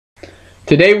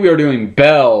Today we are doing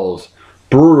Bell's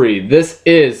Brewery. This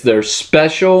is their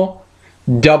special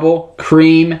double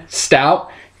cream stout,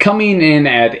 coming in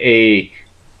at a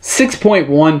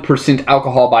 6.1%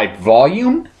 alcohol by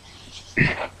volume.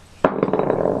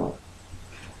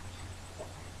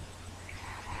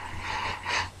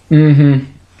 You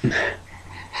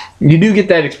do get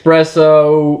that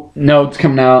espresso notes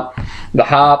coming out, the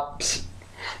hops,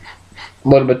 a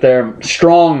little bit there.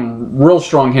 Strong, real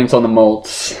strong hints on the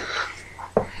malts.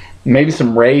 Maybe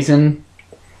some raisin.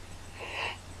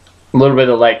 A little bit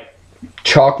of like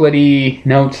chocolatey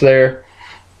notes there.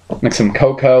 Like some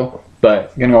cocoa.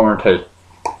 But I'm gonna go over to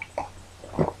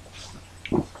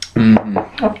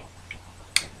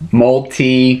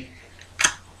malty.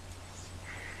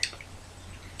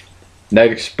 That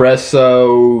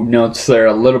espresso notes there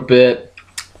a little bit.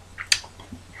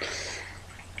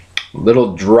 A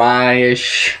little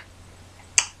dryish.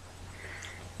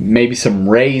 Maybe some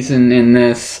raisin in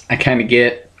this, I kind of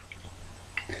get.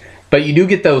 But you do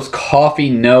get those coffee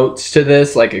notes to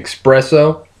this, like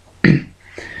espresso.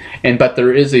 But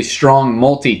there is a strong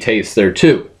malty taste there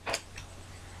too.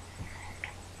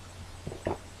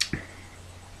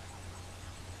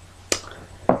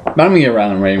 But I'm gonna get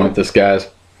around and rating with this, guys.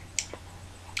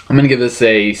 I'm gonna give this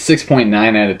a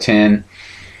 6.9 out of 10.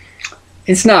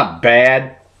 It's not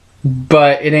bad,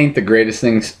 but it ain't the greatest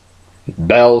things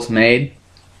Bell's made.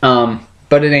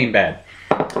 But it ain't bad.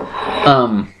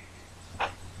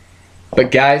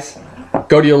 But guys,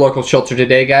 go to your local shelter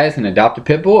today, guys, and adopt a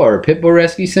pit bull or a pit bull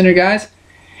rescue center, guys.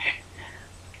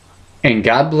 And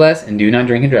God bless, and do not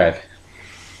drink and drive.